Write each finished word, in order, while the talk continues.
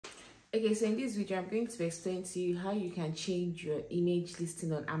Okay, so in this video, I'm going to explain to you how you can change your image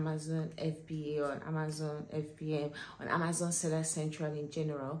listing on Amazon FBA, on Amazon FBM, on Amazon Seller Central in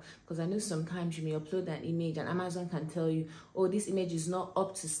general. Because I know sometimes you may upload an image and Amazon can tell you, oh, this image is not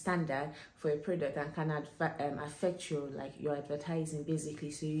up to standard for a product and can affect your advertising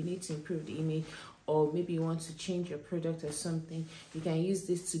basically. So you need to improve the image, or maybe you want to change your product or something. You can use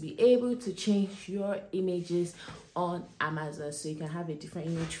this to be able to change your images on Amazon, so you can have a different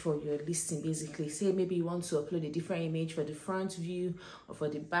image for your listing basically. Say maybe you want to upload a different image for the front view or for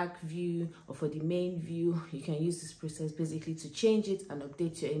the back view or for the main view. You can use this process basically to change it and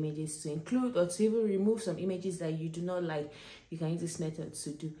update your images to include or to even remove some images that you do not like. You can use this method to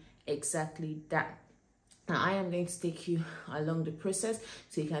do exactly that. Now, I am going to take you along the process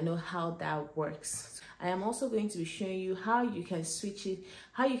so you can know how that works. I am also going to be showing you how you can switch it,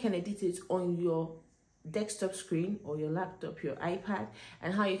 how you can edit it on your desktop screen or your laptop, your iPad,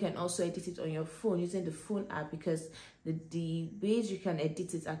 and how you can also edit it on your phone using the phone app, because the ways you can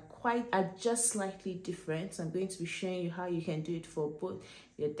edit it are just slightly different. So I'm going to be showing you how you can do it for both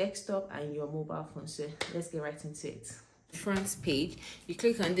your desktop and your mobile phone. So let's get right into it. Front page, you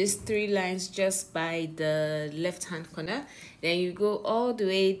click on these three lines just by the left hand corner, then you go all the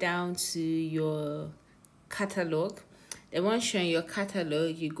way down to your catalog. Then once showing your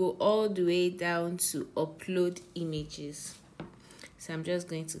catalog, you go all the way down to upload images. So I'm just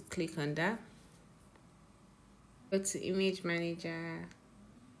going to click on that. Go to image manager.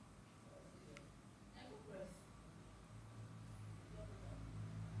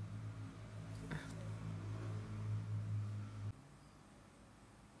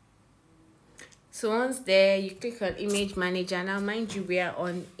 So once there, you click on image manager. Now mind you, we are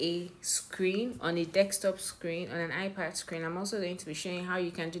on a screen, on a desktop screen, on an iPad screen. I'm also going to be showing how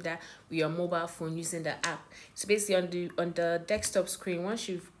you can do that with your mobile phone using the app. So basically on the desktop screen, once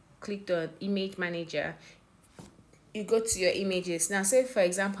you've clicked on image manager, you go to your images. Now say for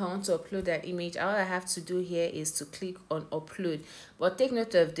example I want to upload that image. All I have to do here is to click on upload. But take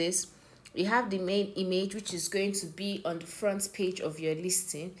note of this. You have the main image, which is going to be on the front page of your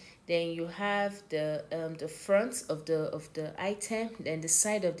listing. Then you have the front of the item, then the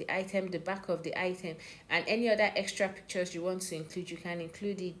side of the item, the back of the item, and any other extra pictures you want to include, you can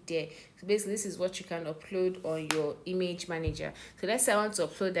include it there. So basically this is what you can upload on your image manager. So let's say I want to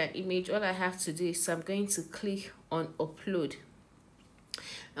upload that image. All I have to do is, so I'm going to click on upload.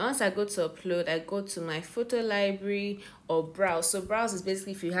 And once I go to upload, I go to my photo library or browse. So browse is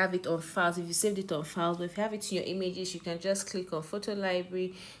basically if you have it on files, if you saved it on files. But if you have it in your images, you can just click on photo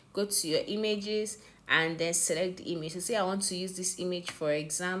library, go to your images, and then select the image. So say I want to use this image for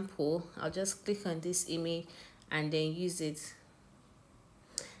example, I'll just click on this image and then use it.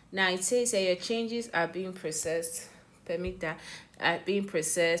 Now it says that your changes are being processed. Permit that are being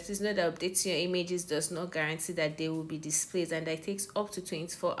processed. Please note that updating your images does not guarantee that they will be displayed, and that it takes up to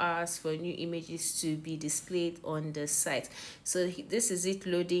 24 hours for new images to be displayed on the site. So this is it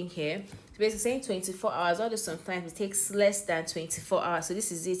loading here. So basically saying 24 hours, although sometimes it takes less than 24 hours. So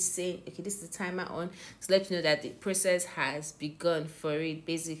this is it saying, okay, this is the timer on to let you know that the process has begun for it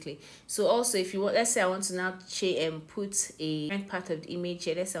basically. So also if you want, let's say I want to now put a part of the image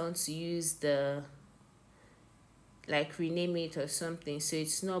here. Let's say I want to use the rename it or something, so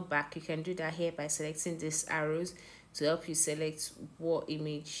it's not back. You can do that here by selecting these arrows to help you select what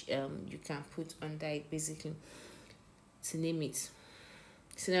image you can put under it basically to name it.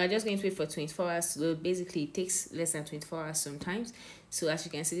 So now I'm just going to wait for 24 hours to load. Basically it takes less than 24 hours sometimes. So as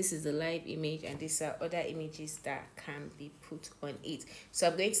you can see, this is the live image and these are other images that can be put on it. So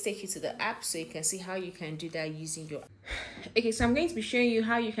I'm going to take you to the app so you can see how you can do that using your okay. So I'm going to be showing you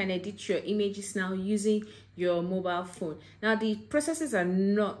how you can edit your images now using your mobile phone. Now the processes are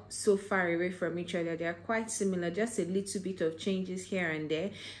not so far away from each other. They are quite similar, just a little bit of changes here and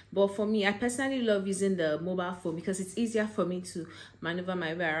there. But for me, I personally love using the mobile phone because it's easier for me to maneuver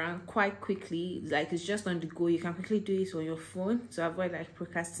my way around quite quickly. Like it's just on the go. You can quickly do it on your phone to avoid like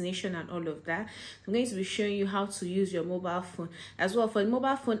procrastination and all of that. So I'm going to be showing you how to use your mobile phone as well. For the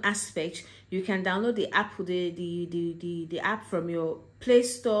mobile phone aspect, you can download the app, the app from your Play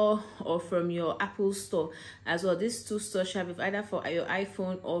Store or from your Apple Store as well. These two stores have either for your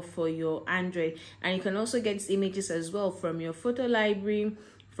iPhone or for your Android, and you can also get images as well from your photo library,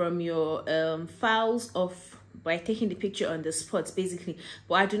 from your files of by taking the picture on the spot basically.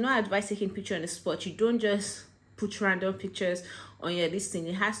 But I do not advise taking picture on the spot. You don't just put random pictures on your listing.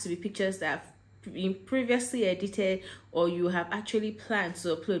 It has to be pictures that have been previously edited or you have actually planned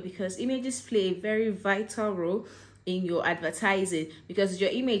to upload, because images play a very vital role in your advertising, because it's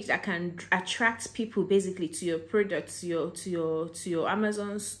your image that can attract people basically to your product, to your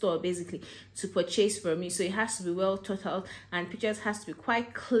Amazon store, basically to purchase from you. So it has to be well thought out, and pictures has to be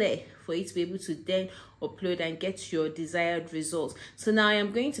quite clear for you to be able to then upload and get your desired results. So now I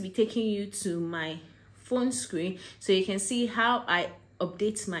am going to be taking you to my phone screen so you can see how I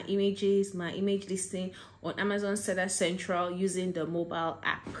update my images, my image listing on Amazon Seller Central using the mobile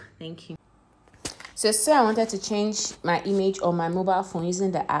app. Thank you. So I wanted to change my image on my mobile phone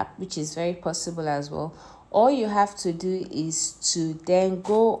using the app, which is very possible as well. All you have to do is to then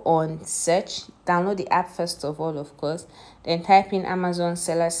go on search, download the app first of all, of course, then type in Amazon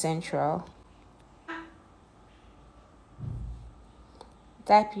Seller Central.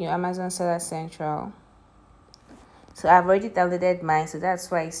 Type in your Amazon Seller Central. So I've already downloaded mine, so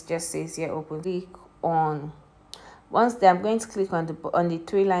that's why it just says here open. Click on. Once there, I'm going to click on the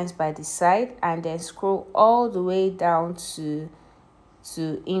three lines by the side and then scroll all the way down to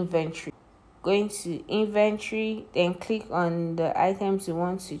inventory. Going to inventory, then click on the items you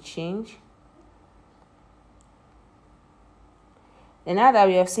want to change. And now that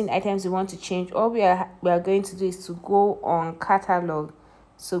we have seen items we want to change, all we are going to do is to go on catalog.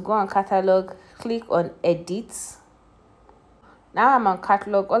 So go on catalog, click on edit. Now I'm on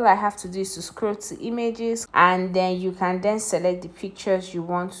catalog. All I have to do is to scroll to images, and then you can then select the pictures you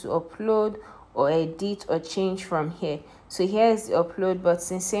want to upload or edit or change from here. So here's the upload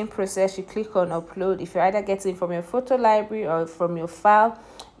button. Same process, you click on upload. If you're either getting from your photo library or from your file,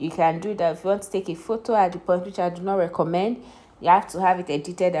 you can do that. If you want to take a photo at the point, which I do not recommend, you have to have it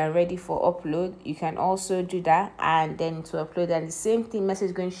edited and ready for upload. You can also do that and then to upload, and the same thing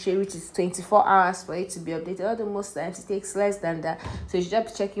message going to show, which is 24 hours for it to be updated. Although most times it takes less than that, so you should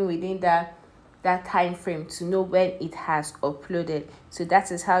just be checking within that time frame to know when it has uploaded. So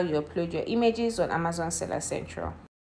that is how you upload your images on Amazon Seller Central.